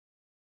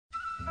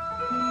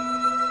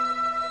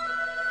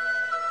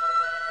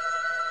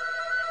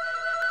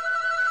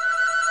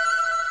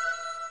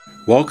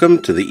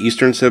Welcome to the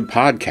Eastern Sib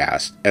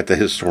podcast at the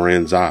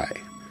Historian's Eye.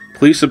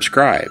 Please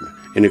subscribe,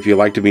 and if you'd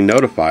like to be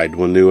notified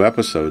when new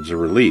episodes are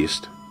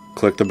released,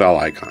 click the bell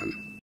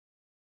icon.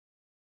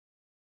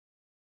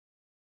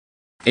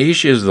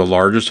 Asia is the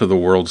largest of the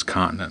world's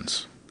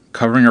continents,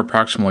 covering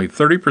approximately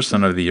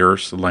 30% of the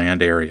Earth's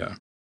land area.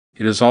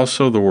 It is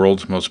also the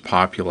world's most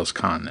populous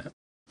continent,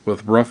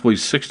 with roughly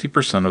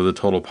 60% of the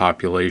total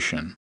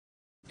population.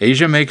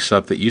 Asia makes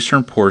up the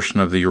eastern portion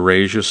of the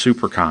Eurasia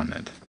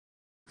supercontinent.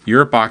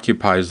 Europe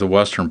occupies the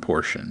western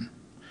portion.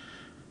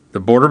 The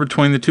border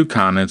between the two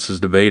continents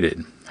is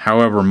debated.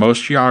 However,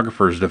 most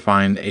geographers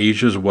define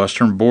Asia's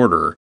western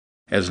border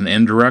as an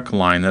indirect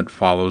line that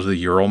follows the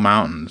Ural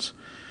Mountains,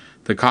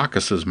 the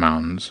Caucasus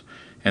Mountains,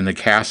 and the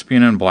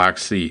Caspian and Black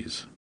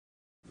Seas.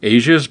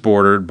 Asia is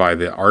bordered by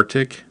the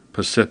Arctic,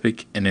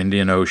 Pacific, and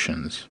Indian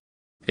Oceans.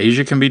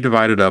 Asia can be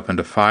divided up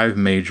into 5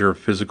 major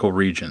physical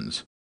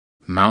regions: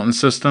 mountain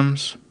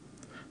systems,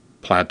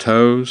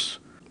 plateaus,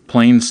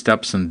 plains,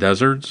 steppes, and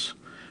deserts,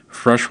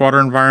 freshwater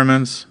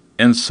environments,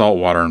 and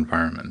saltwater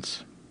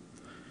environments.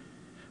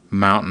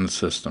 Mountain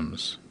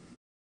systems.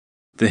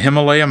 The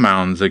Himalaya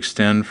Mountains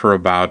extend for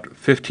about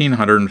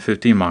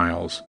 1,550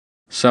 miles,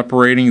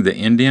 separating the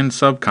Indian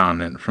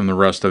subcontinent from the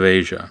rest of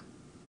Asia.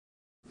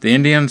 The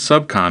Indian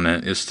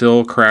subcontinent is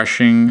still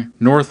crashing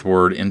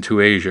northward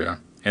into Asia,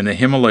 and the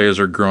Himalayas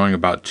are growing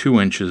about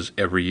 2 inches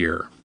every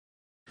year.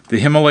 The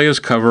Himalayas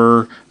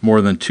cover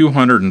more than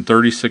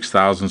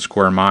 236,000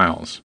 square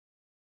miles,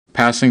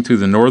 passing through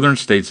the northern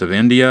states of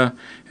India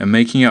and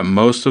making up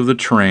most of the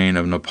terrain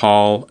of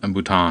Nepal and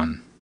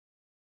Bhutan.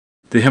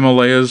 The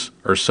Himalayas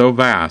are so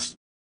vast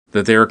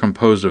that they are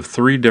composed of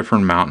 3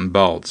 different mountain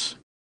belts.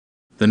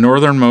 The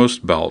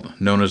northernmost belt,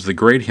 known as the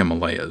Great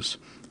Himalayas,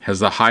 has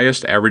the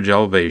highest average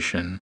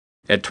elevation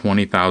at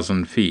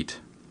 20,000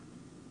 feet.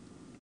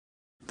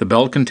 The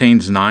belt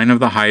contains 9 of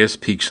the highest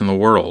peaks in the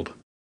world,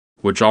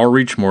 which all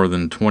reach more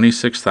than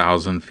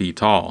 26,000 feet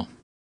tall.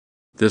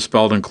 This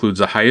belt includes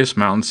the highest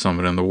mountain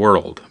summit in the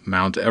world,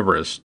 Mount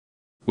Everest,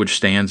 which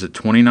stands at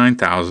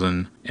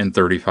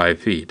 29,035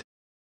 feet.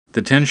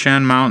 The Tian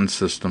Shan mountain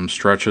system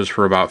stretches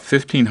for about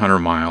 1,500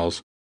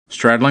 miles,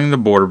 straddling the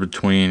border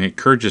between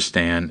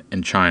Kyrgyzstan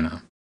and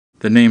China.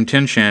 The name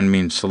Tian Shan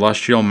means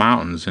celestial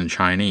mountains in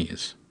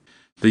Chinese.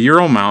 The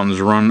Ural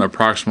Mountains run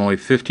approximately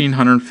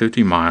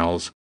 1,550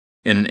 miles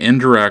in an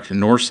indirect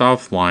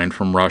north-south line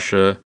from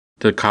Russia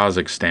to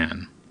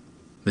Kazakhstan.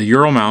 The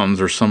Ural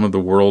Mountains are some of the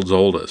world's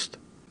oldest.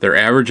 Their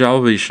average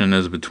elevation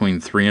is between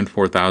 3,000 and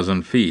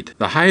 4,000 feet.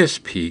 The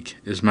highest peak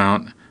is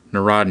Mount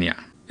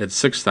Narodnya at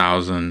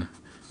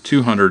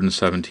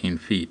 6,217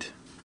 feet.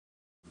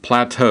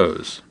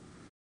 Plateaus.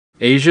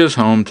 Asia is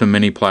home to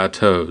many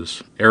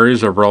plateaus,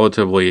 areas of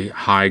relatively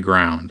high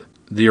ground.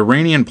 The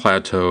Iranian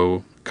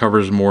Plateau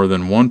covers more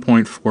than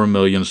 1.4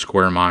 million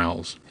square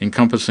miles,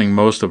 encompassing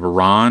most of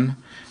Iran,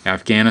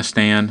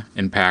 Afghanistan,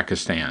 and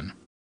Pakistan.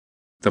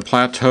 The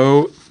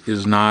plateau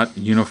is not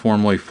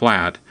uniformly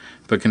flat,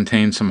 but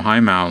contains some high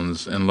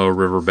mountains and low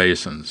river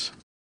basins.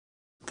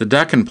 The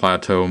Deccan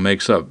Plateau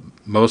makes up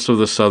most of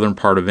the southern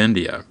part of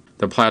India.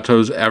 The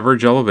plateau's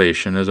average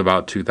elevation is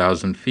about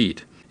 2,000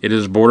 feet. It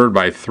is bordered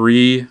by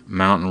 3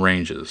 mountain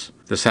ranges: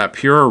 the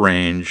Satpura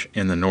Range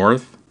in the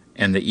north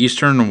and the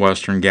eastern and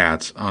western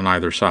Ghats on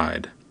either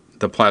side.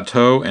 The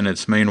plateau and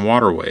its main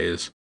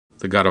waterways,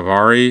 the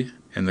Godavari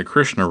and the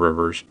Krishna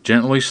rivers,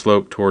 gently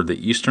slope toward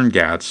the eastern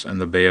Ghats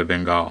and the Bay of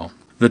Bengal.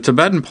 The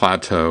Tibetan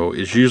Plateau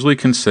is usually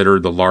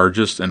considered the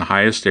largest and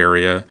highest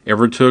area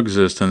ever to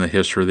exist in the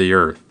history of the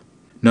Earth.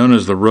 Known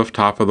as the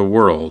rooftop of the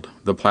world,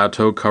 the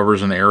plateau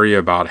covers an area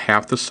about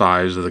half the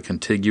size of the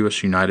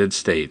contiguous United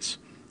States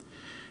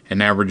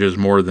and averages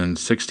more than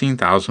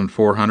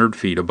 16,400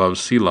 feet above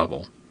sea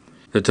level.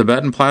 The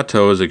Tibetan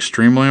Plateau is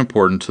extremely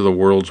important to the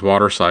world's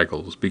water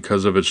cycles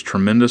because of its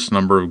tremendous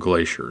number of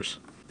glaciers.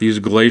 These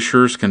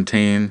glaciers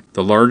contain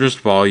the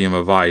largest volume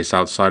of ice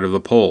outside of the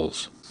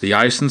poles. The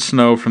ice and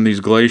snow from these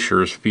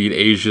glaciers feed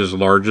Asia's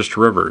largest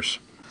rivers.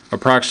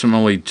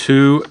 Approximately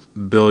 2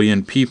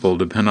 billion people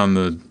depend on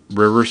the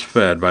rivers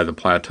fed by the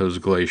plateau's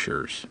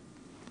glaciers.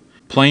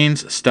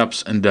 Plains,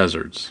 steppes, and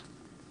deserts.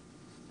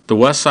 The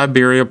West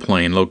Siberia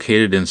Plain,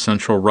 located in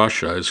central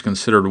Russia, is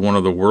considered one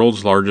of the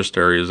world's largest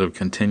areas of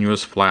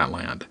continuous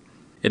flatland.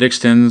 It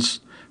extends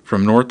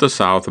from north to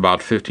south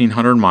about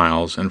 1,500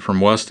 miles and from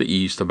west to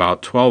east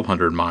about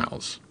 1,200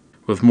 miles.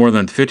 With more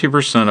than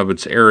 50% of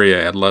its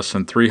area at less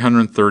than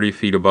 330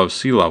 feet above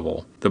sea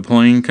level, the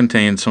plain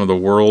contains some of the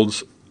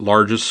world's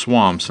largest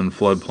swamps and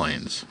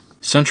floodplains.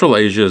 Central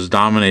Asia is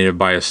dominated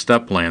by a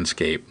steppe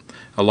landscape,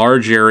 a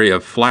large area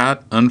of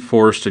flat,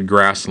 unforested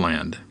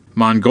grassland.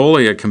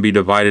 Mongolia can be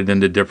divided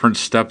into different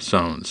steppe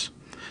zones: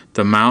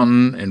 the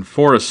mountain and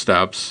forest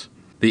steppes,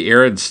 the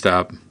arid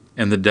steppe,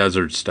 and the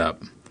desert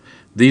steppe.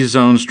 These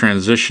zones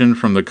transition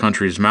from the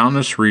country's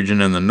mountainous region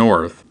in the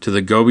north to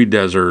the Gobi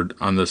Desert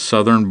on the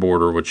southern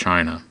border with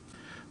China.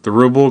 The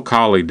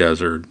Rubul-Khali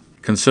Desert,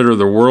 considered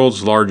the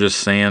world's largest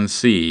sand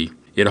sea,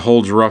 it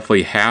holds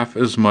roughly half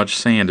as much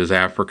sand as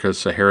Africa's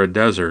Sahara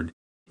Desert,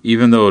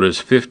 even though it is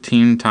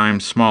 15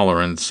 times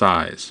smaller in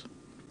size.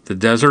 The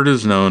desert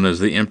is known as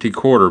the Empty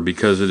Quarter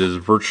because it is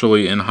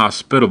virtually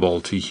inhospitable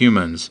to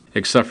humans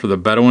except for the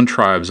Bedouin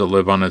tribes that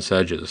live on its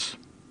edges.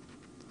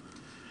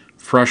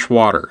 Fresh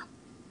water.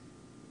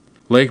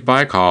 Lake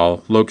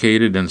Baikal,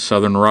 located in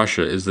southern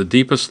Russia, is the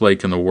deepest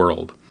lake in the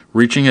world,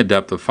 reaching a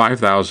depth of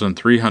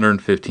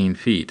 5,315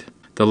 feet.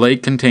 The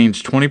lake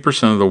contains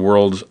 20% of the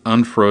world's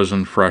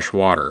unfrozen fresh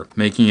water,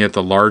 making it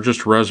the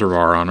largest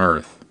reservoir on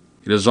Earth.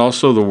 It is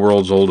also the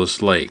world's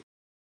oldest lake.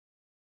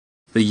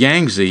 The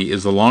Yangtze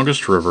is the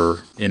longest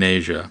river in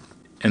Asia,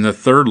 and the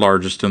third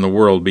largest in the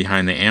world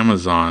behind the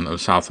Amazon of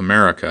South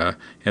America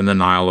and the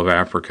Nile of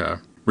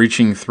Africa.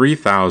 Reaching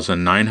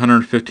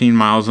 3,915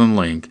 miles in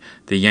length,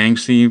 the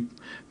Yangtze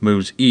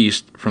moves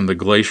east from the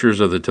glaciers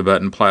of the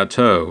Tibetan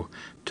Plateau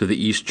to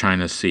the East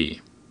China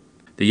Sea.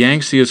 The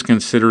Yangtze is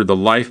considered the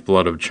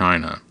lifeblood of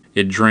China.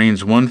 It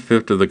drains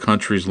 1/5 of the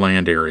country's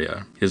land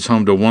area, is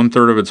home to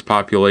 1/3 of its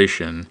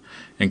population,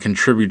 and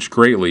contributes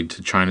greatly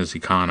to China's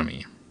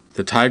economy.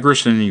 The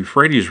Tigris and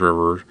Euphrates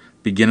River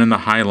begin in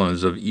the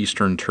highlands of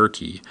eastern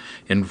Turkey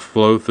and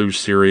flow through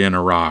Syria and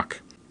Iraq,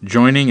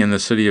 joining in the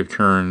city of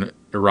Kurn,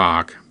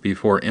 Iraq,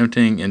 before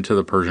emptying into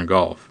the Persian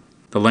Gulf.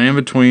 The land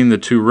between the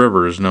two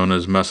rivers, known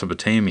as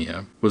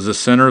Mesopotamia, was the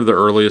center of the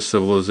earliest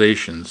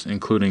civilizations,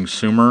 including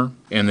Sumer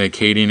and the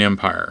Akkadian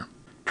Empire.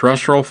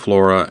 Terrestrial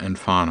flora and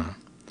fauna.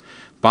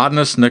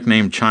 Botanists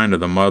nicknamed China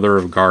the mother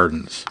of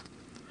gardens.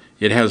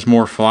 It has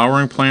more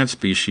flowering plant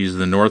species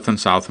than North and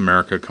South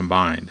America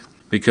combined.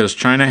 Because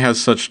China has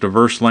such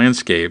diverse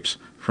landscapes,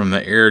 from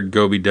the arid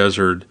Gobi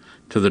Desert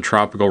to the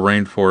tropical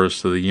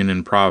rainforests of the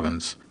Yunnan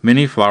province,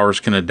 many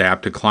flowers can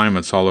adapt to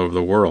climates all over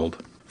the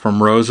world.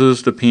 From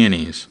roses to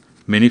peonies,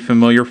 many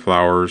familiar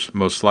flowers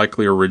most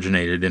likely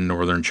originated in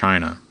northern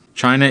China.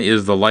 China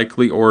is the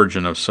likely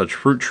origin of such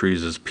fruit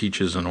trees as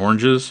peaches and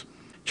oranges.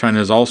 China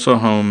is also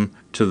home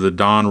to the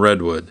Don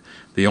redwood,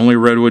 the only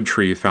redwood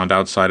tree found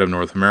outside of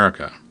North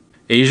America.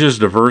 Asia's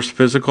diverse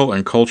physical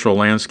and cultural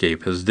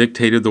landscape has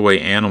dictated the way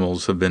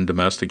animals have been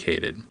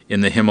domesticated.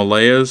 In the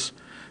Himalayas,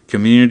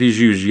 communities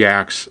use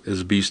yaks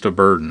as beasts of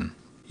burden.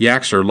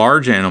 Yaks are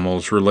large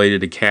animals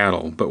related to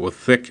cattle, but with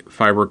thick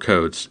fiber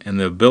coats and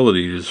the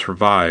ability to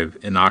survive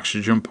in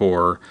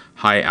oxygen-poor,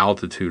 high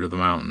altitude of the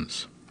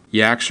mountains.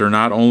 Yaks are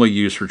not only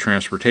used for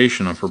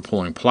transportation and for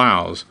pulling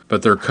plows,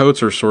 but their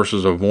coats are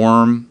sources of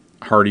warm,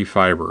 hardy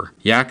fiber.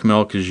 Yak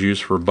milk is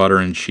used for butter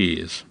and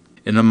cheese.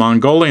 In the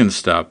Mongolian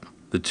steppe,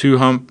 the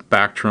two-hump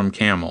Bactrim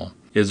camel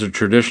is a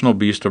traditional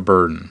beast of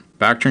burden.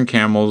 Bactrim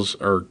camels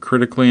are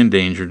critically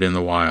endangered in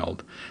the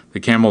wild. The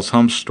camel's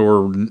humps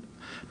store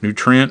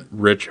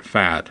nutrient-rich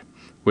fat,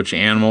 which the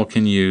animal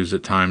can use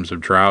at times of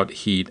drought,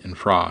 heat, and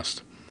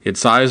frost. Its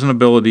size and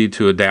ability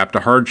to adapt to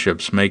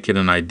hardships make it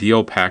an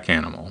ideal pack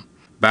animal.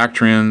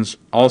 Bactrians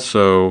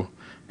also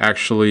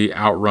actually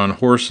outrun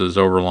horses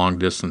over long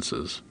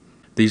distances.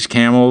 These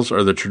camels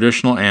are the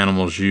traditional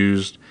animals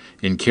used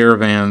in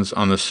caravans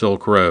on the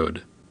Silk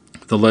Road,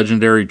 the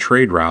legendary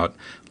trade route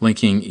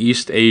linking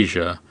East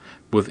Asia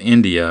with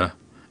India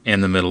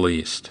and the Middle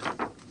East.